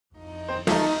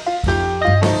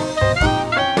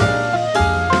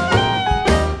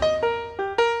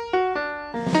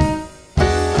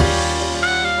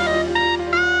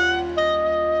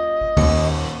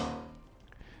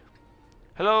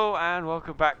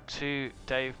welcome back to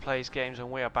Dave Plays Games,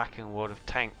 and we are back in World of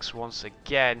Tanks once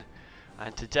again.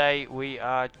 And today we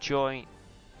are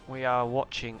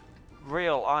watching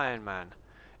real Ironman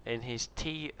in his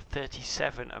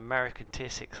T37 American Tier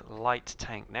 6 light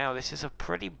tank. Now this is a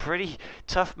pretty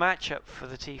tough matchup for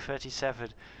the T37.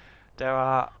 There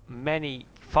are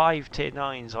 5 Tier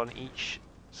 9s on each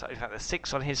side. In fact, there's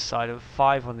 6 on his side and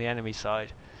 5 on the enemy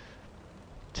side.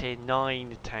 Tier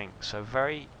 9 tanks, so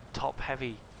very top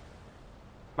heavy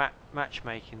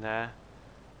matchmaking there.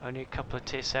 Only a couple of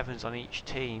Tier 7s on each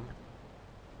team.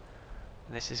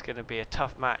 And this is going to be a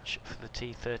tough match for the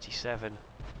T37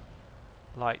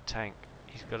 light tank.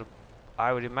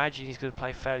 I would imagine he's going to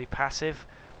play fairly passive,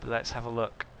 but let's have a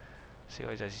look. See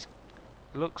what he does.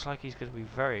 Looks like he's going to be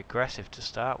very aggressive to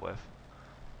start with.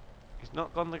 He's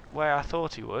not gone the way I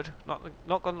thought he would.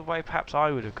 Not gone the way perhaps I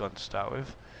would have gone to start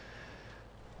with.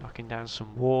 Knocking down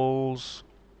some walls.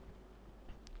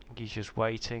 I think he's just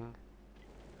waiting,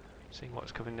 seeing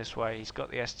what's coming this way. He's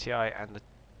got the STI and the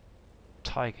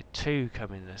Tiger 2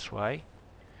 coming this way,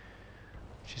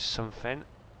 which is something.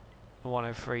 The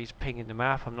 103 is pinging the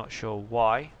map. I'm not sure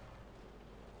why.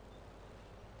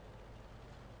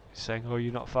 He's saying, "Oh,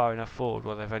 you're not far enough forward."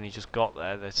 Well, they've only just got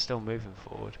there. They're still moving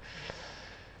forward.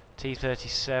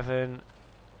 T37.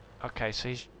 Okay, so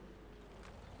he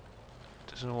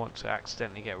doesn't want to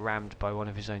accidentally get rammed by one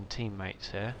of his own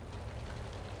teammates here.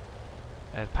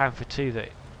 Panther 2 that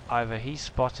either he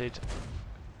spotted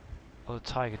or the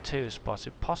Tiger 2 has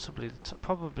spotted, probably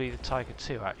the Tiger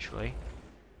 2 actually.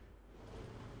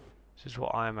 This is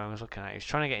what Ironman was looking at. He's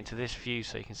trying to get into this view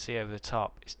so he can see over the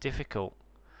top. It's difficult.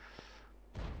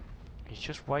 He's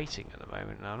just waiting at the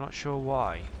moment now. I'm not sure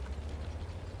why.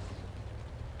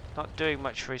 Not doing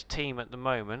much for his team at the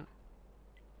moment.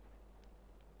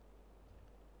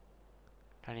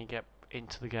 Can he get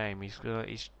into the game?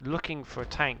 He's looking for a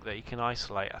tank that he can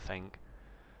isolate, I think.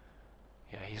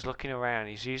 Yeah, he's looking around.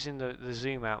 He's using the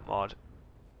zoom out mod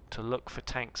to look for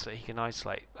tanks that he can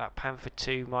isolate. That Panther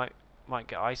 2 might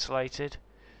get isolated.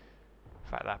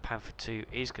 In fact, that Panther 2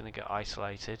 is going to get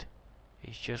isolated.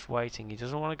 He's just waiting. He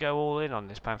doesn't want to go all in on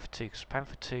this Panther 2 because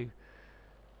Panther 2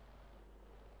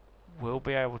 will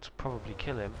be able to probably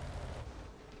kill him.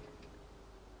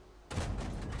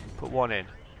 Put one in.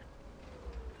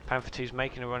 Panther 2's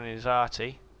making a run in his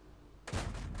arty.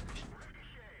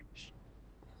 He's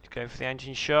going for the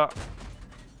engine shot.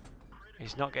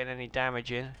 He's not getting any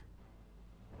damage in.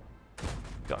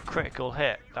 Got a critical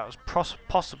hit. That was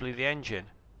possibly the engine.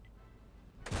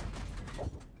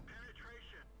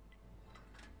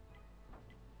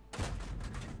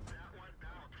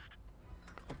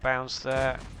 Bounce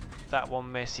there. That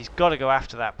one missed. He's got to go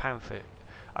after that Panther.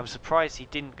 I'm surprised he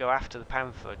didn't go after the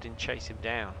Panther, didn't chase him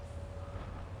down.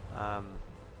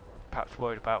 Perhaps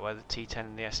worried about whether the T10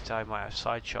 and the STI might have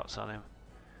side shots on him.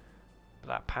 But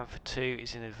that Panther 2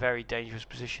 is in a very dangerous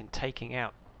position, taking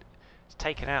out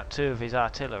 2 of his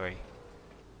artillery.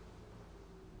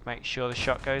 Make sure the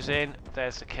shot goes in.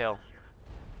 There's the kill.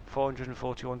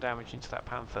 441 damage into that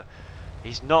Panther.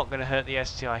 He's not going to hurt the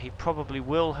STI. He probably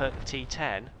will hurt the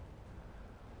T10,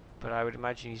 but I would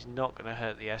imagine he's not going to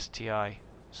hurt the STI.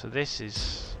 So this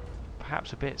is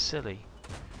perhaps a bit silly.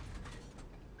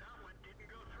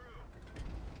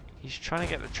 He's trying to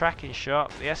get the tracking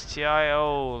shot. The STI,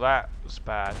 oh, that was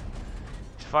bad.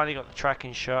 He's finally got the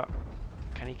tracking shot.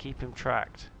 Can he keep him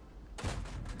tracked?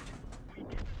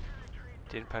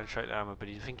 Didn't penetrate the armor, but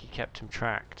I think he kept him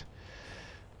tracked.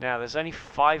 Now, there's only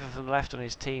 5 of them left on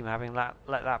his team, having let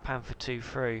that Panther 2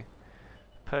 through.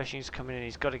 Pershing's coming in.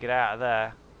 He's got to get out of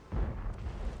there.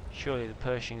 Surely the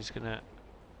Pershing's going to...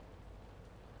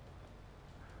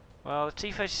 Well, the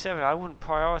T37, I wouldn't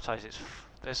prioritise it.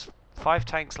 There's 5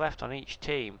 tanks left on each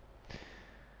team.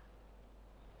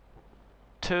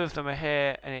 2 of them are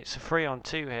here, and it's a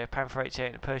 3-on-2 here. Panther 88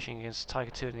 and the Pershing against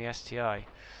Tiger 2 and the STI,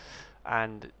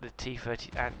 and the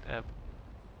T30 and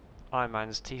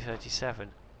Ironman's T37.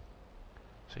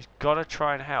 So he's got to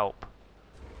try and help.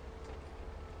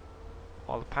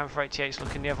 While the Panther 88 is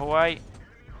looking the other way,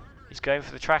 he's going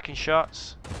for the tracking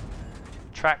shots.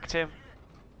 Tracked him.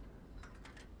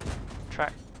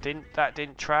 That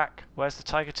didn't track. Where's the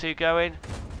Tiger 2 going?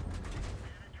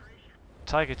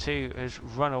 Tiger 2 has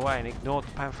run away and ignored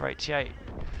the Panther 88.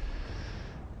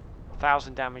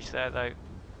 1,000 damage there though.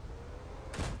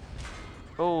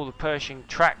 Oh, the Pershing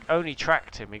only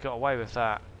tracked him. He got away with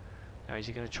that. Now is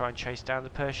he going to try and chase down the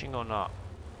Pershing or not?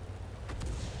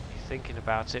 He's thinking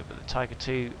about it, but the Tiger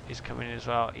 2 is coming in as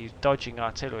well. He's dodging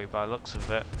artillery by the looks of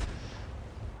it.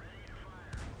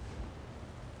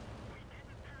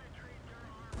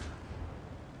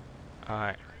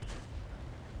 Alright.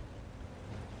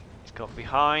 He's got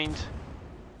behind.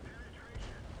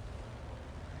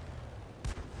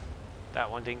 That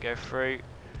one didn't go through.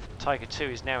 Tiger 2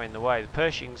 is now in the way. The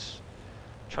Pershing's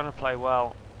trying to play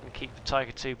well and keep the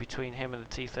Tiger 2 between him and the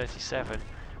T37.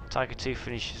 Tiger 2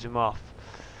 finishes him off.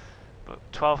 But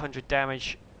 1200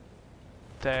 damage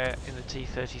there in the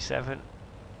T37.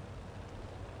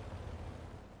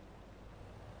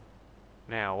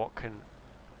 Now, what can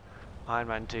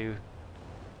Ironman do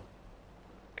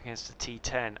against the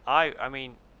T10? I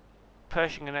mean,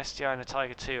 Pershing and STI and the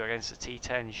Tiger 2 against the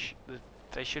T10,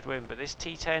 they should win. But this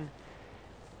T10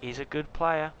 is a good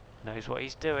player, knows what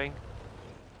he's doing.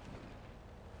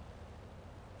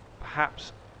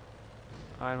 Perhaps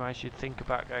Ironman should think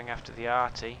about going after the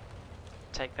Arty,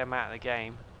 take them out of the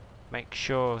game, make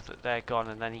sure that they're gone,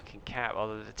 and then he can cap.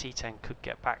 Although the T10 could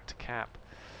get back to cap.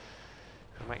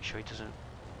 Make sure he doesn't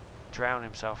drown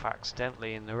himself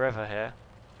accidentally in the river here.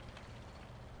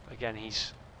 Again,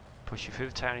 he's pushing through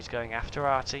the town. He's going after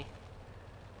Arty,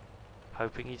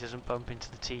 hoping he doesn't bump into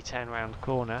the T10 round the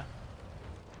corner.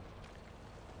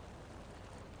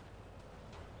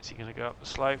 Is he going to go up the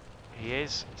slope? He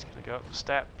is. He's going to go up the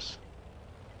steps.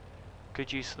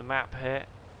 Good use of the map here.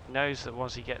 Knows that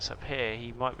once he gets up here,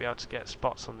 he might be able to get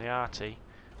spots on the Arty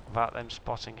without them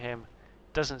spotting him.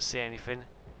 Doesn't see anything.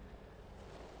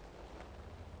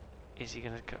 Is he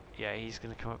going to come? Yeah, he's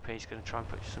going to come up here. He's going to try and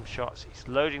put some shots. He's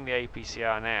loading the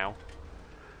APCR now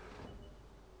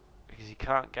because he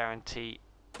can't guarantee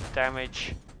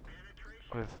damage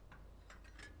with.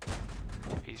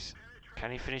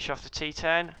 Can he finish off the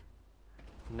T10?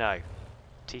 No.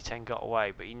 T10 got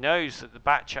away, but he knows that the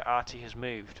Batcher Arty has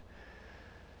moved.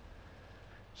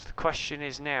 So the question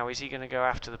is now, is he going to go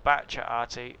after the Batcher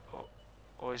Arty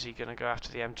or is he going to go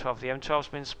after the M12? The M12's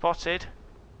been spotted.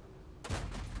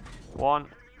 One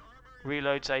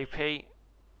reloads AP.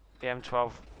 The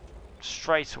M12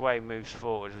 straight away moves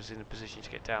forward, was in a position to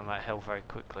get down that hill very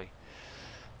quickly.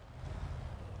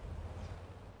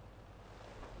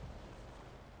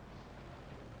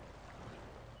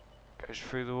 Goes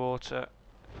through the water,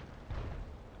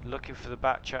 looking for the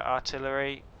Batcher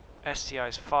artillery.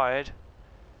 STI's fired.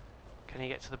 Can he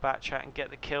get to the Batcher and get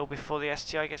the kill before the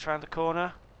STI gets around the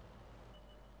corner?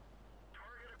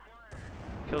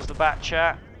 Kills the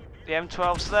Batcher. The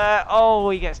M12's there.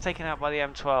 Oh, he gets taken out by the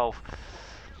M12.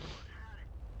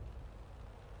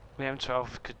 The M12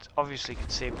 obviously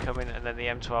could see him coming, and then the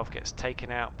M12 gets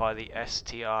taken out by the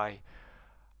STI.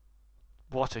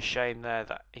 What a shame there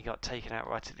that he got taken out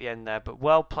right at the end there, but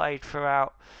well played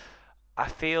throughout. I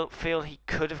feel he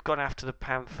could have gone after the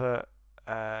Panther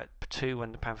 2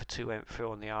 when the Panther 2 went through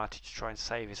on the Arty to try and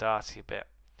save his Arty a bit.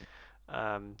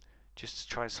 Just to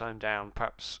try and slow him down,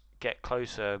 perhaps get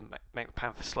closer, make the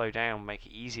Panther slow down, make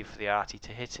it easier for the Arty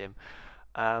to hit him.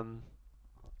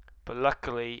 But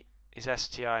luckily his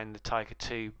STI and the Tiger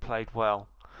 2 played well,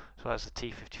 as well as the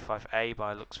T55A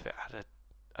by the looks of it had an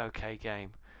okay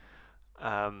game.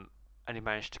 And he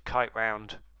managed to kite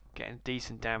round, getting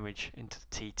decent damage into the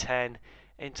T10,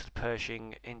 into the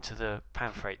Pershing, into the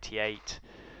Panther 88,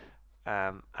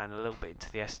 and a little bit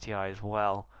into the STI as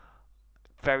well.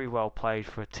 Very well played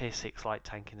for a tier 6 light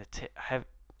tank in a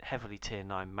heavily tier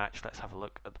 9 match. Let's have a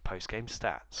look at the post-game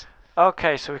stats.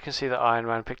 Okay, so we can see that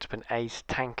Ironman picked up an ace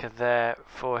tanker there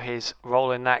for his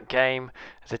role in that game.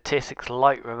 As a tier 6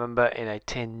 light, remember, in a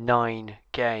tier 9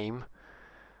 game.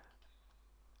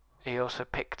 He also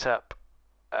picked up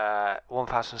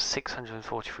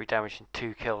 1,643 damage and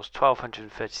 2 kills,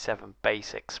 1,237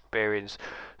 base experience.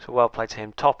 So well played to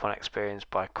him, top on experience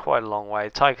by quite a long way.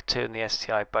 The Tiger 2 and the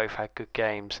STI both had good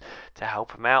games to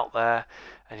help him out there,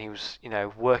 and he was,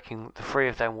 working. The three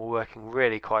of them were working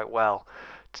really quite well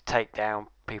to take down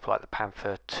people like the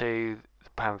Panther 2, the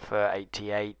Panther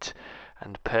 88,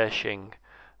 and the Pershing,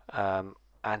 and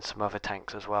some other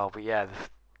tanks as well. But yeah,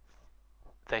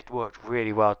 they worked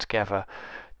really well together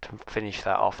to finish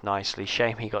that off nicely.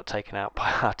 Shame he got taken out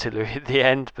by artillery at the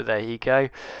end, but there you go.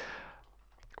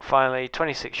 Finally,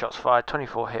 26 shots fired,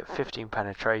 24 hit, 15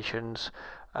 penetrations,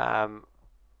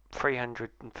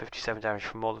 357 damage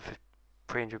from more than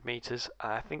 300 meters.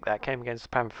 I think that came against the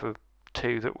Panther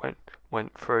 2 that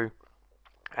went through,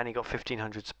 and he got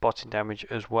 1500 spotting damage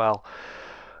as well.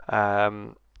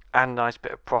 And a nice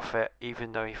bit of profit,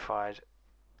 even though he fired,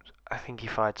 I think he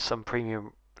fired some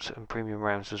premium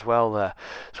rounds as well there.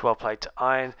 It's well played to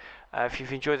Iron. If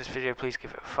you've enjoyed this video, please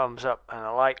give it a thumbs up and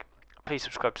a like. Please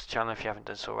subscribe to the channel if you haven't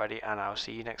done so already, and I'll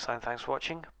see you next time. Thanks for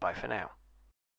watching. Bye for now.